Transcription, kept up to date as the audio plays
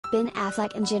Ben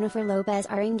Affleck and Jennifer Lopez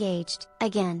are engaged,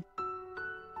 again.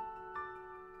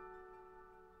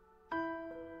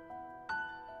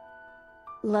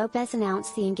 Lopez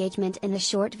announced the engagement in a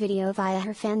short video via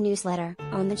her fan newsletter,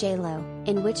 On the J-Lo,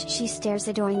 in which she stares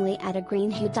adoringly at a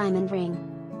green-hued diamond ring.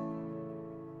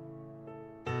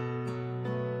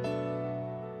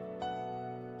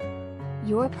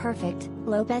 "You're perfect,"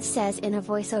 Lopez says in a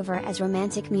voiceover as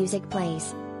romantic music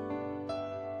plays.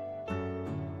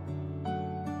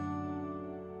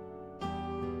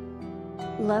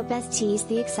 Lopez teased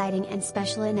the exciting and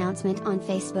special announcement on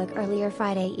Facebook earlier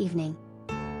Friday evening.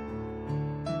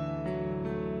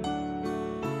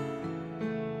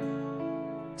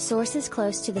 Sources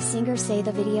close to the singer say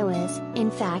the video is, in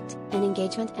fact, an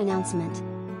engagement announcement.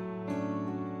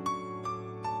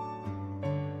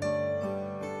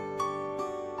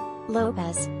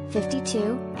 Lopez,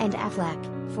 52, and Affleck,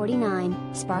 49,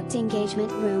 sparked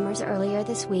engagement rumors earlier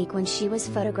this week when she was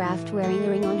photographed wearing a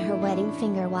ring on her wedding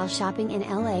finger while shopping in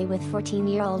LA with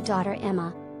 14-year-old daughter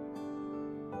Emma.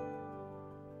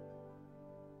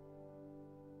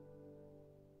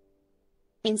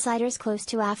 Insiders close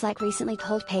to Affleck recently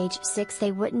told Page Six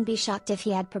they wouldn't be shocked if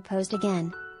he had proposed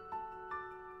again.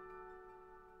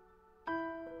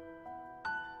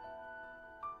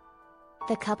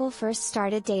 The couple first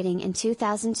started dating in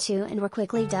 2002 and were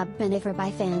quickly dubbed Bennifer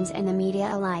by fans and the media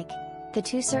alike. The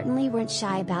two certainly weren't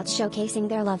shy about showcasing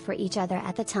their love for each other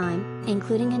at the time,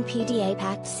 including in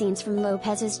PDA-packed scenes from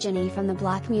Lopez's Jenny from the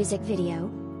Block music video.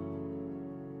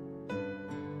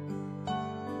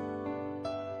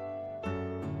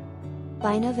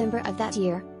 By November of that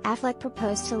year, Affleck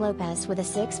proposed to Lopez with a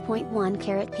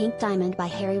 6.1-carat pink diamond by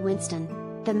Harry Winston.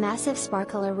 The massive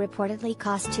sparkler reportedly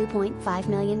cost $2.5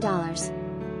 million.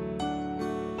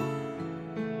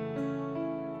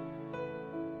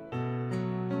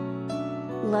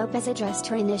 Lopez addressed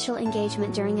her initial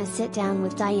engagement during a sit-down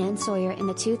with Diane Sawyer in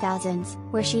the 2000s,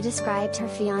 where she described her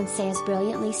fiancé as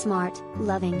brilliantly smart,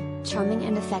 loving, charming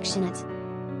and affectionate.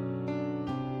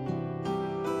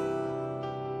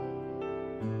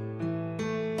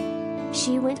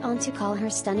 She went on to call her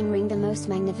stunning ring the most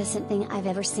magnificent thing I've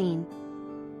ever seen.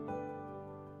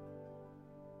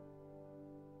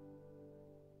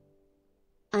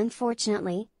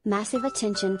 Unfortunately, massive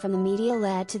attention from the media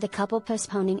led to the couple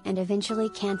postponing and eventually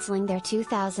canceling their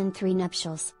 2003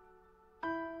 nuptials.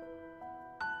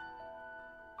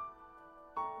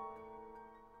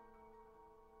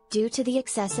 "Due to the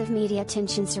excessive media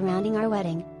attention surrounding our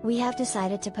wedding, we have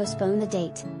decided to postpone the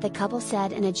date," the couple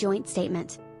said in a joint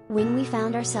statement. "When we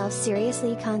found ourselves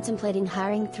seriously contemplating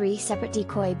hiring 3 separate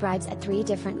decoy brides at 3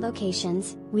 different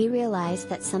locations, we realized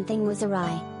that something was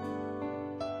awry."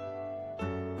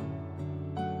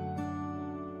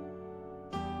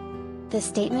 The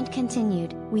statement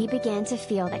continued, "We began to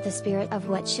feel that the spirit of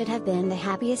what should have been the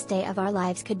happiest day of our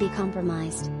lives could be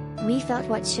compromised. We felt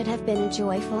what should have been a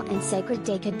joyful and sacred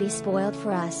day could be spoiled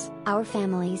for us, our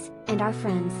families, and our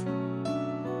friends."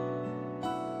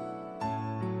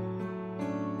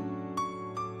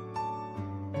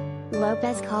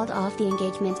 Lopez called off the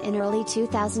engagement in early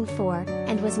 2004,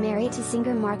 and was married to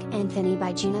singer Mark Anthony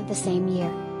by June of the same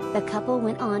year. The couple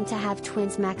went on to have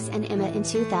twins Max and Emma in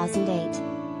 2008.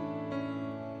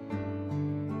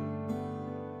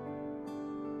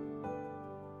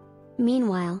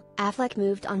 Meanwhile, Affleck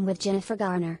moved on with Jennifer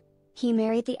Garner. He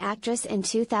married the actress in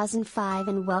 2005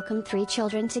 and welcomed 3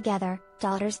 children together,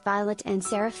 daughters Violet and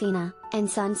Serafina, and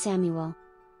son Samuel.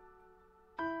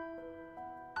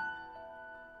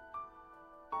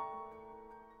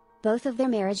 Both of their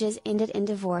marriages ended in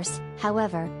divorce,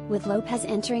 however, with Lopez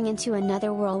entering into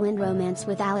another whirlwind romance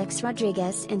with Alex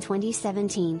Rodriguez in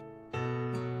 2017.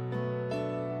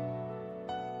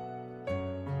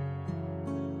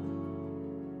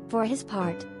 For his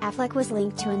part, Affleck was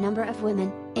linked to a number of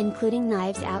women, including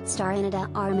Knives Out star Ana de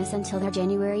Armas until their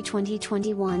January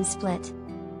 2021 split.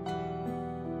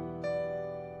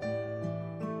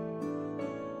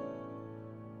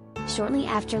 Shortly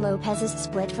after Lopez's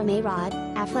split from A-Rod,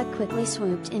 Affleck quickly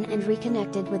swooped in and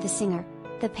reconnected with the singer.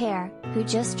 The pair, who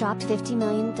just dropped $50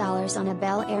 million on a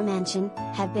Bel Air mansion,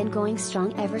 have been going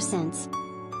strong ever since.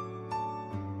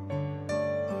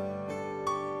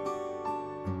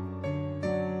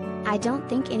 "I don't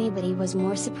think anybody was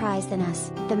more surprised than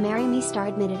us," the Marry Me star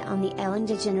admitted on the Ellen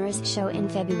DeGeneres show in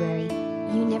February.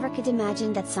 "You never could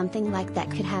imagine that something like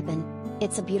that could happen.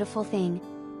 It's a beautiful thing."